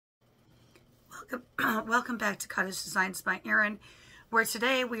Welcome back to Cottage Designs by Erin, where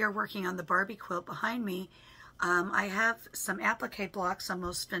today we are working on the Barbie quilt behind me. I have some applique blocks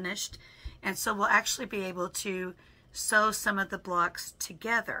almost finished, and so we'll actually be able to sew some of the blocks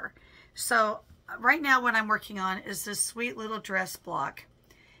together. So right now what I'm working on is this sweet little dress block,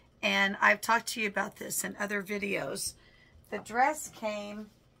 and I've talked to you about this in other videos. The dress came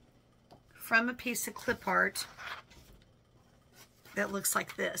from a piece of clip art that looks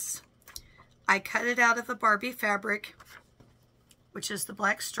like this. I cut it out of a Barbie fabric, which is the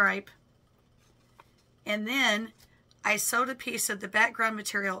black stripe, and then I sewed a piece of the background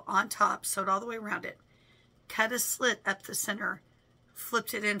material on top, sewed all the way around it, cut a slit up the center,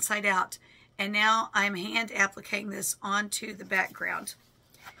 flipped it inside out, and now I'm hand appliquing this onto the background.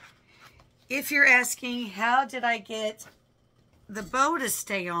 If you're asking, how did I get the bow to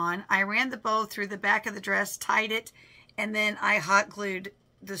stay on, I ran the bow through the back of the dress, tied it, and then I hot glued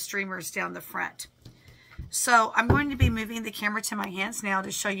the streamers down the front. So I'm going to be moving the camera to my hands now to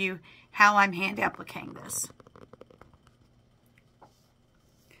show you how I'm hand appliquing this.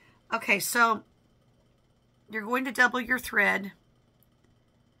 Okay, so you're going to double your thread,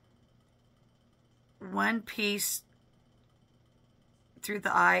 one piece through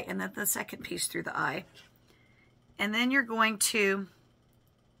the eye and then the second piece through the eye. And then you're going to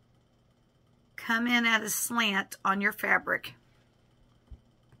come in at a slant on your fabric.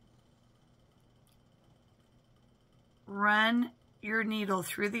 Run your needle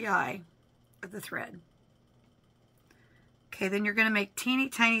through the eye of the thread. Okay, then you're going to make teeny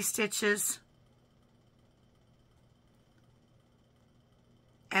tiny stitches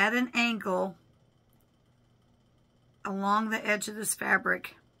at an angle along the edge of this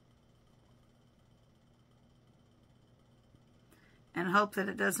fabric and hope that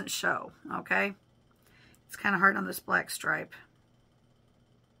it doesn't show, okay? It's kind of hard on this black stripe.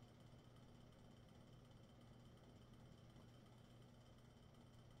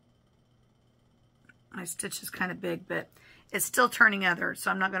 My stitch is kind of big, but it's still turning other, so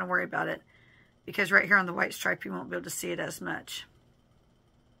I'm not going to worry about it, because right here on the white stripe you won't be able to see it as much.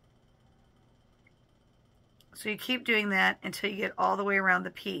 So you keep doing that until you get all the way around the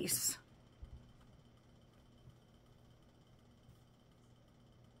piece.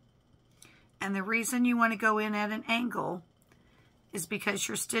 And the reason you want to go in at an angle is because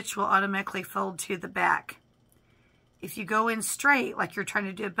your stitch will automatically fold to the back. If you go in straight, like you're trying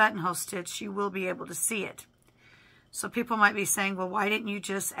to do a buttonhole stitch, you will be able to see it. So people might be saying, well, why didn't you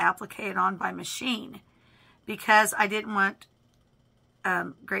just applique it on by machine? Because I didn't want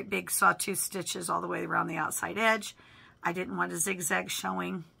great big sawtooth stitches all the way around the outside edge. I didn't want a zigzag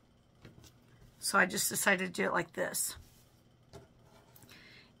showing. So I just decided to do it like this.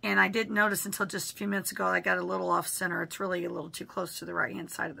 And I didn't notice until just a few minutes ago I got a little off center. It's really a little too close to the right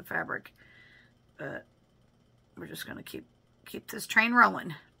hand side of the fabric. But we're just going to keep this train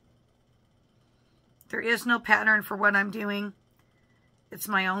rolling. There is no pattern for what I'm doing. It's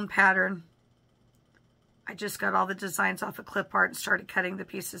my own pattern. I just got all the designs off of clip art and started cutting the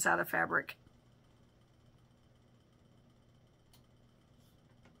pieces out of fabric.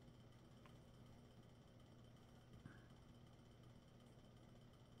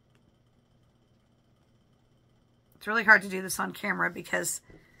 It's really hard to do this on camera because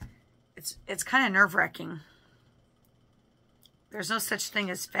it's kind of nerve-wracking. There's no such thing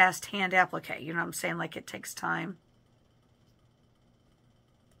as fast hand applique. You know what I'm saying? Like, it takes time.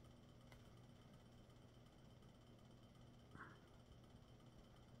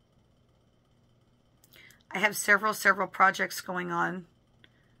 I have several projects going on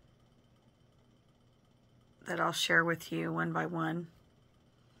that I'll share with you one by one.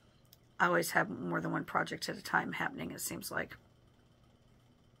 I always have more than one project at a time happening, it seems like.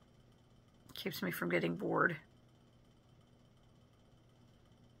 Keeps me from getting bored.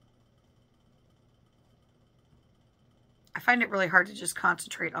 I find it really hard to just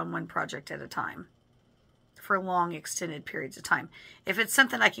concentrate on one project at a time for long extended periods of time. If it's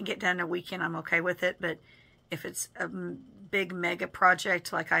something I can get done in a weekend, I'm okay with it, but if it's a big mega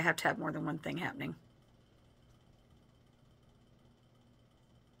project, like, I have to have more than one thing happening.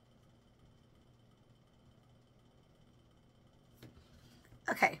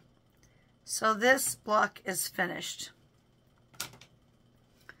 Okay, so this block is finished.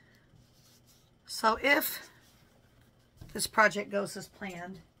 So if this project goes as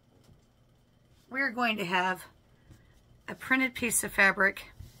planned, we're going to have a printed piece of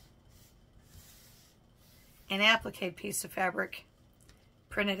fabric, an applique piece of fabric,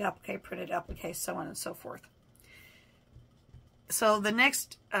 printed applique, so on and so forth. So the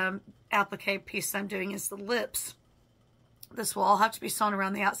next applique piece I'm doing is the lips. This will all have to be sewn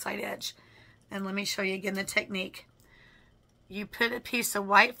around the outside edge. And let me show you again the technique. You put a piece of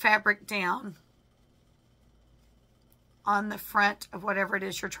white fabric down on the front of whatever it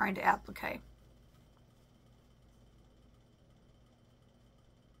is you're trying to applique.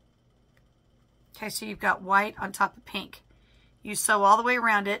 Okay, so you've got white on top of pink. You sew all the way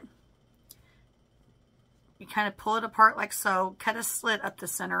around it. You kind of pull it apart like so. Cut a slit up the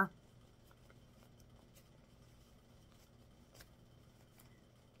center.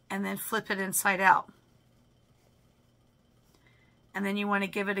 And then flip it inside out. And then you want to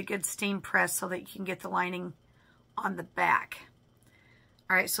give it a good steam press so that you can get the lining on the back.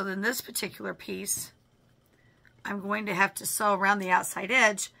 All right, so then this particular piece, I'm going to have to sew around the outside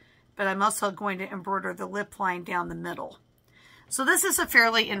edge, but I'm also going to embroider the lip line down the middle. So this is a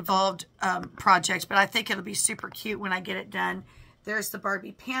fairly involved project, but I think it'll be super cute when I get it done. There's the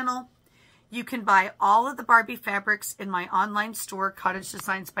Barbie panel. You can buy all of the Barbie fabrics in my online store, Cottage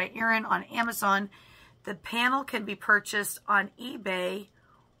Designs by Erin, on Amazon. The panel can be purchased on eBay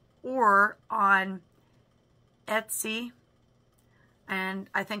or on Etsy, and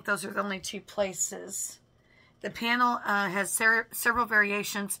I think those are the only two places. The panel has several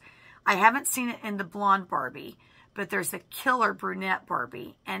variations. I haven't seen it in the blonde Barbie, but there's a killer brunette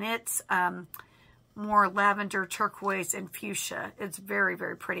Barbie, and it's more lavender, turquoise, and fuchsia. It's very,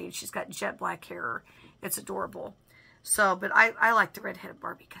 very pretty. She's got jet black hair. It's adorable. So, but I like the redheaded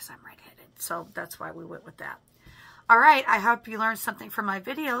Barbie because I'm redheaded. So that's why we went with that. All right, I hope you learned something from my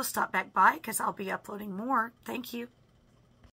video. Stop back by because I'll be uploading more. Thank you.